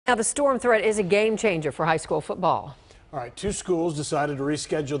Now, the storm threat is a game changer for high school football. All right, two schools decided to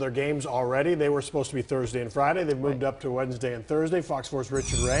reschedule their games already. They were supposed to be Thursday and Friday. They've moved up to Wednesday and Thursday. Fox 4's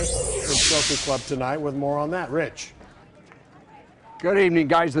Richard Ray in Trophy Club tonight with more on that. Rich. Good evening,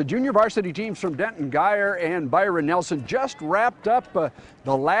 guys. The junior varsity teams from Denton Geyer and Byron Nelson just wrapped up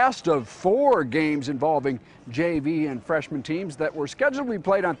the last of 4 games involving JV and freshman teams that were scheduled to be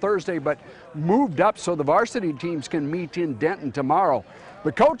played on Thursday but moved up so the varsity teams can meet in Denton tomorrow.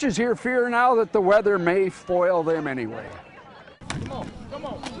 The coaches here fear now that the weather may foil them anyway. Come on, come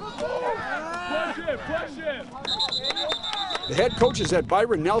on. Push it, push it. The head coaches at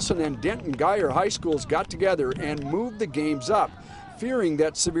Byron Nelson and Denton Geyer high schools got together and moved the games up, fearing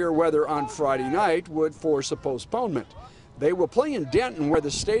that severe weather on Friday night would force a postponement. They will play in Denton, where the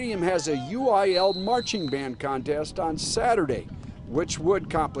stadium has a UIL marching band contest on Saturday, which would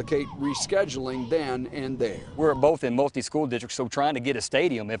complicate rescheduling then and there. We're both in multi-school districts, so trying to get a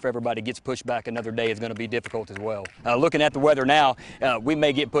stadium, if everybody gets pushed back another day, is going to be difficult as well. Looking at the weather now, we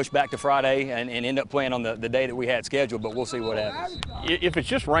may get pushed back to Friday and end up playing on the day that we had scheduled, but we'll see what happens. If it's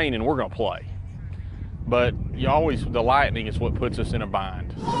just raining, we're going to play. But the lightning is what puts us in a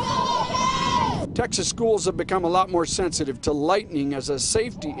bind. Texas schools have become a lot more sensitive to lightning as a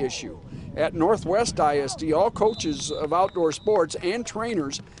safety issue. At Northwest ISD, all coaches of outdoor sports and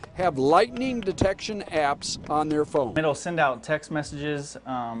trainers have lightning detection apps on their phone. It'll send out text messages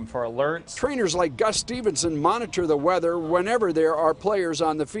for alerts. Trainers like Gus Stevenson monitor the weather whenever there are players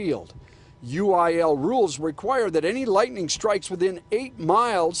on the field. UIL rules require that any lightning strikes within 8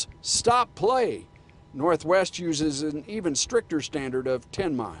 miles stop play. Northwest uses an even stricter standard of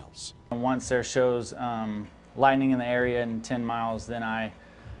 10 miles. Once there shows lightning in the area in 10 miles, then I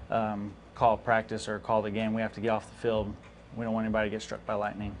call practice or call the game. We have to get off the field. We don't want anybody to get struck by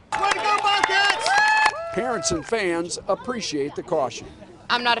lightning. Way to go, Bobcats! Parents and fans appreciate the caution.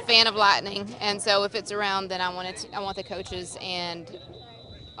 I'm not a fan of lightning, and so if it's around, then I want the coaches and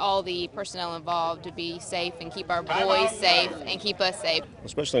all the personnel involved to be safe and keep our boys safe and keep us safe.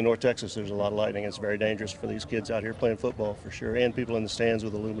 Especially in North Texas, there's a lot of lightning. It's very dangerous for these kids out here playing football for sure, and people in the stands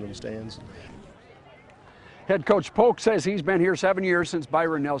with aluminum stands. Head coach Polk says he's been here 7 years since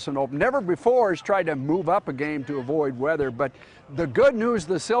Byron Nelson opened. Never before has tried to move up a game to avoid weather, but the good news,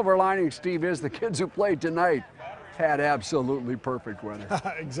 the silver lining, Steve, is the kids who played tonight had absolutely perfect weather.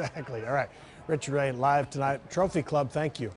 Exactly. All right. Richard Ray live tonight. Trophy Club, thank you.